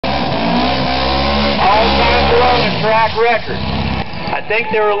track record. I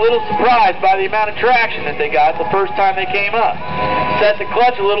think they were a little surprised by the amount of traction that they got the first time they came up. Set the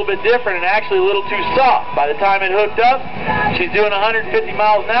clutch a little bit different and actually a little too soft. By the time it hooked up, she's doing 150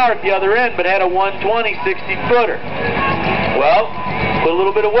 miles an hour at the other end, but had a 120 60-footer. Well, put a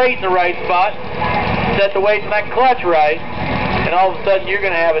little bit of weight in the right spot, set the weight in that clutch right, and all of a sudden you're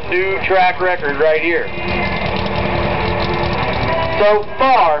going to have a new track record right here. So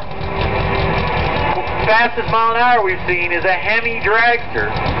far, fastest mile an hour we've seen is a Hemi dragster,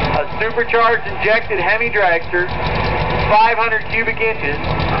 a supercharged injected Hemi dragster, 500 cubic inches,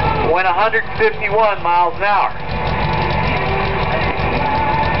 went 151 miles an hour.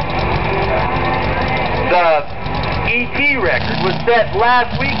 The ET record was set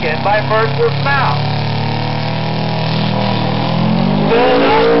last weekend by Merciless Mouse. Filled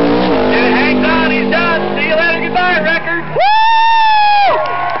up, and it hangs on, he's done. See you later, goodbye, record. Woo!